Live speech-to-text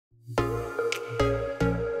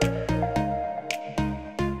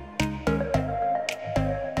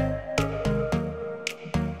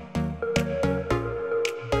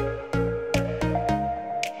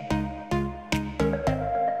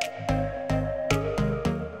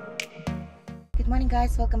morning,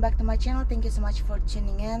 guys. Welcome back to my channel. Thank you so much for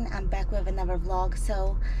tuning in. I'm back with another vlog.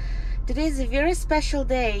 So today is a very special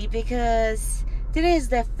day because today is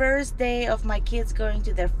the first day of my kids going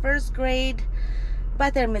to their first grade,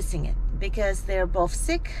 but they're missing it because they're both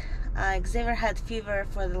sick. Xavier had fever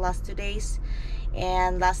for the last 2 days,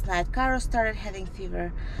 and last night Caro started having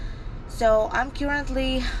fever. So I'm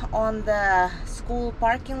currently on the school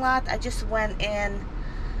parking lot. I just went in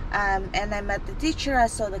and I met the teacher. I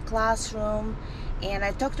saw the classroom and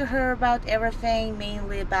I talked to her about everything,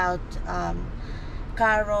 mainly about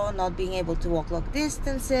Caro not being able to walk long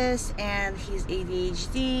distances and his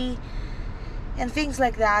ADHD and things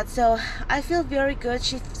like that. So I feel very good.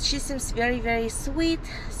 She seems very sweet,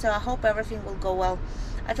 so I hope everything will go well.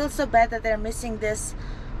 I feel so bad that they're missing this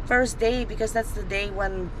first day because that's the day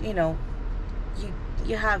when, you know,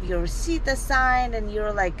 you have your seat assigned and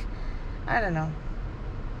you're like, I don't know,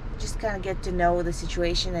 just kind of get to know the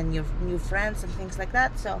situation and your new friends and things like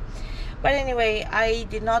that. So but anyway, I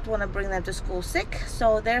did not want to bring them to school sick,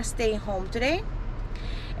 so they're staying home today.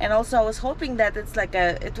 And also I was hoping that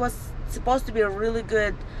it was supposed to be a really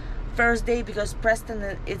good first day because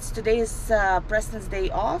today is Preston's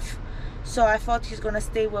day off. So I thought he's gonna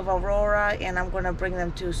stay with Aurora and I'm gonna bring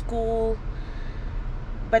them to school.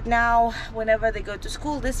 But now whenever they go to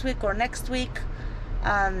school this week or next week,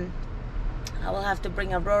 I will have to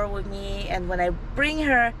bring Aurora with me, and when I bring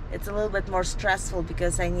her it's a little bit more stressful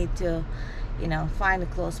because I need to, you know, find a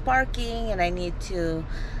close parking and I need to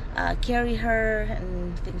carry her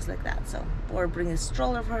and things like that, so, or bring a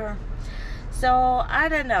stroller for her. So I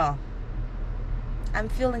don't know, I'm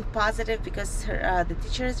feeling positive because the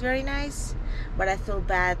teacher is very nice, but I feel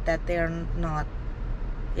bad that they're not,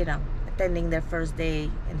 you know, attending their first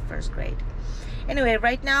day in first grade. Anyway,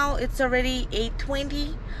 right now it's already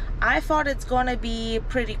 8:20. I thought it's gonna be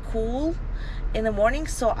pretty cool in the morning,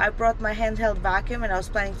 so I brought my handheld vacuum and I was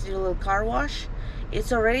planning to do a little car wash.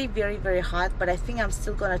 It's already very hot, but I think I'm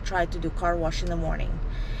still gonna try to do car wash in the morning.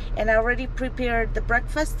 And I already prepared the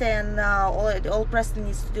breakfast, and all Preston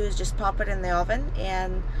needs to do is just pop it in the oven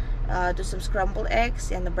and do some scrambled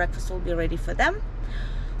eggs, and the breakfast will be ready for them.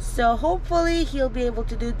 So hopefully he'll be able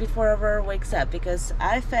to do it before Aurora wakes up, because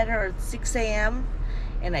I fed her at 6 a.m.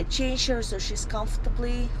 and I changed her so she's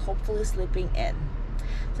comfortably, hopefully, sleeping in.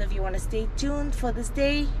 So if you want to stay tuned for this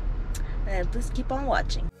day, then please keep on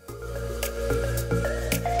watching.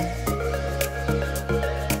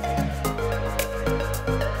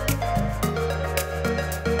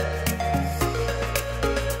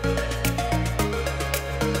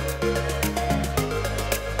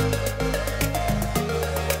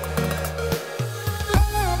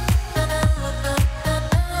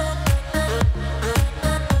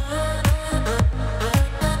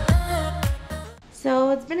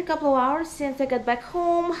 So it's been a couple of hours since I got back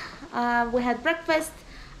home. We had breakfast.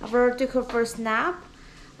 Aurora took her first nap.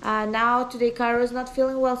 Now today Cairo is not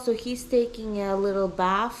feeling well, so he's taking a little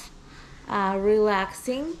bath,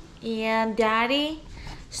 relaxing. And Daddy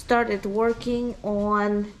started working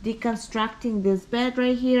on deconstructing this bed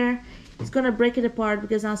right here. He's gonna break it apart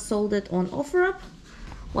because I sold it on OfferUp.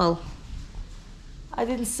 Well, I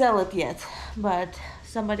didn't sell it yet, but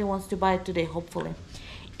somebody wants to buy it today, hopefully.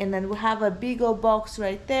 And then we have a big old box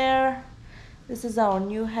right there. This is our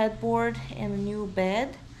new headboard and a new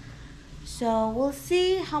bed. So we'll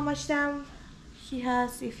see how much time he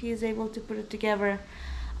has, if he is able to put it together.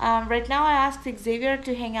 Right now I asked Xavier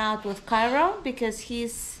to hang out with Cairo because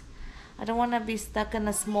I don't want to be stuck in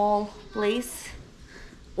a small place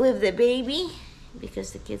with the baby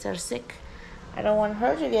because the kids are sick. I don't want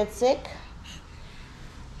her to get sick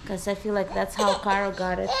because I feel like that's how Cairo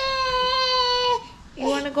got it. You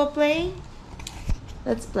want to go play?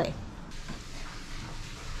 Let's play.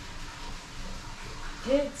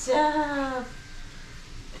 Good job.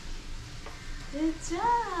 Good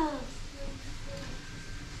job.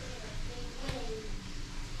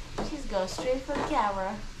 She's going straight for the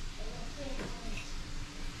camera.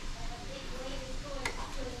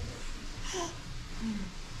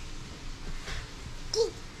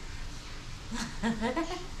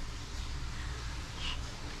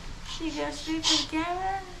 She goes straight for the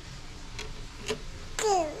camera?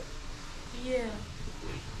 Yeah.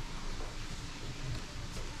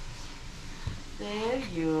 There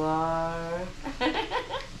you are.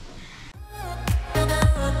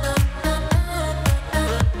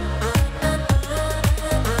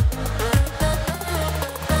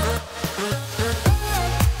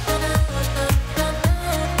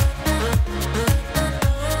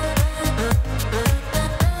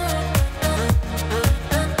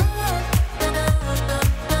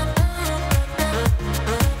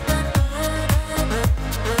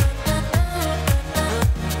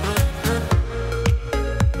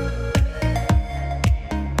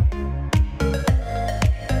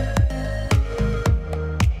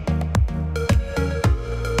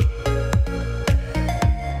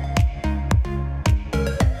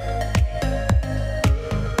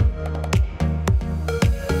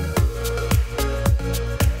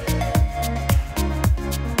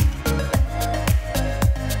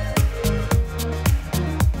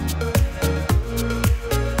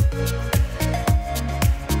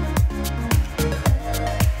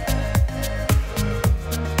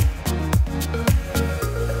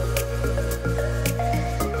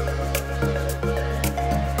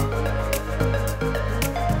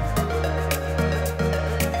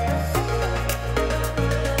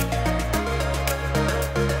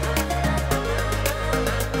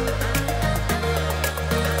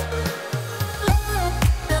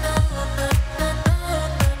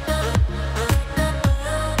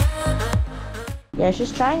 Yeah,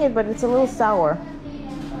 she's trying it, but it's a little sour.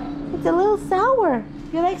 It's a little sour.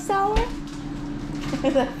 You like sour?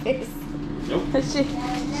 That face. Nope.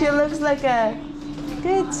 She looks like a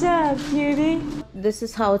good job, cutie. This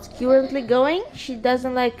is how it's currently going. She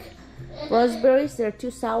doesn't like raspberries, they're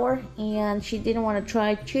too sour, and she didn't want to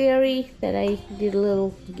try cherry that I did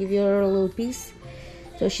give her a little piece.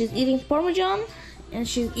 So she's eating Parmesan and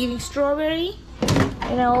she's eating strawberry.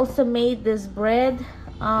 And I also made this bread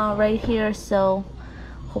right here, so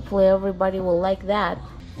hopefully everybody will like that.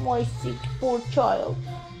 My sick poor child.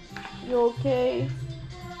 You okay?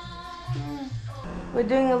 We're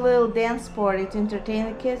doing a little dance party to entertain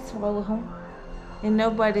the kids while we're home. And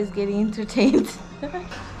nobody's getting entertained.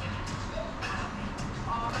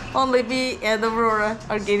 Only me and Aurora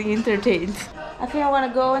are getting entertained. I think I want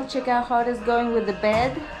to go and check out how it is going with the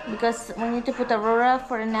bed, because we need to put Aurora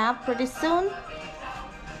for a nap pretty soon.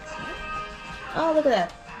 Oh, look at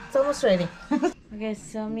that. It's almost ready. Okay,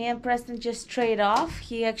 so me and Preston just trade off.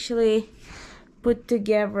 He actually put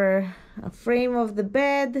together a frame of the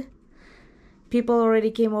bed. People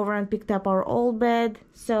already came over and picked up our old bed.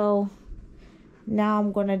 So now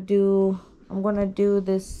I'm gonna do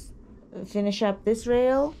this, finish up this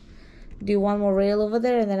rail, do one more rail over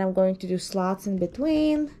there, and then I'm going to do slots in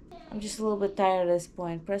between. I'm just a little bit tired at this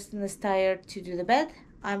point. Preston is tired to do the bed.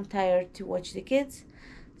 I'm tired to watch the kids.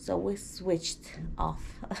 So we switched off.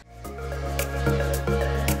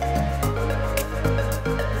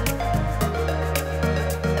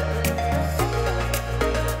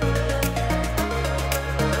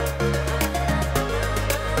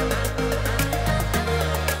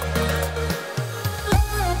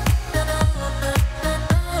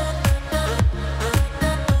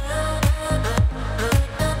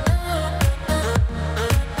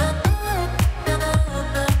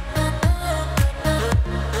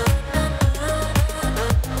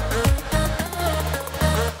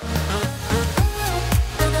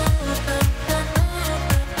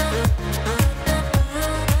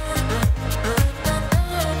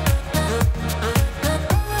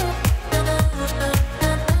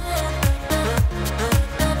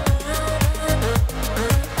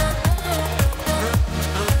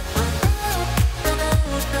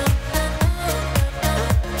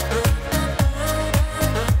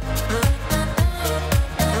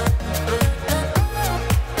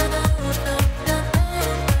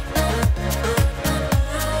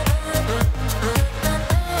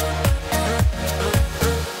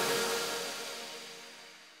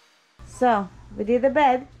 So, we did the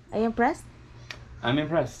bed. Are you impressed? I'm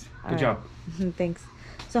impressed. Good job. Thanks.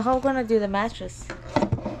 So how are we gonna do the mattress?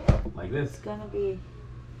 Like this. It's gonna be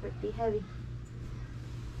pretty heavy.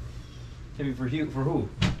 Heavy for who?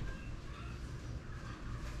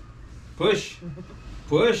 Push.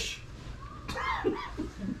 Push.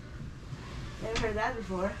 Never heard that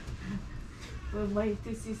before. With my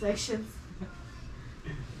 2 C-sections.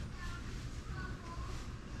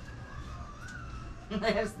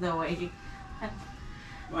 There's no way.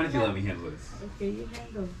 Why don't you let me handle this? Okay, you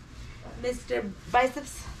handle. Mr.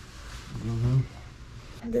 Biceps.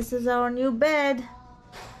 This is our new bed.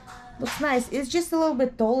 Looks nice. It's just a little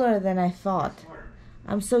bit taller than I thought.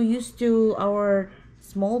 I'm so used to our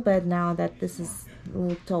small bed now that this is a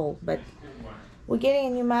little tall. But we're getting a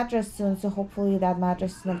new mattress soon, so hopefully that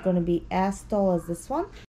mattress is not going to be as tall as this one.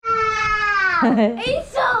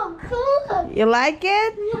 It's so cool. You like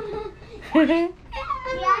it? We can't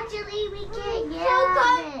get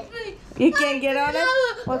on it. You can't get on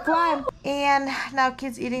it? Well, climb. And now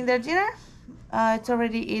kids eating their dinner. It's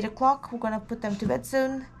already 8 o'clock. We're gonna put them to bed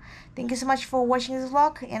soon. Thank you so much for watching this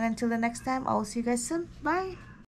vlog, and until the next time, I will see you guys soon. Bye.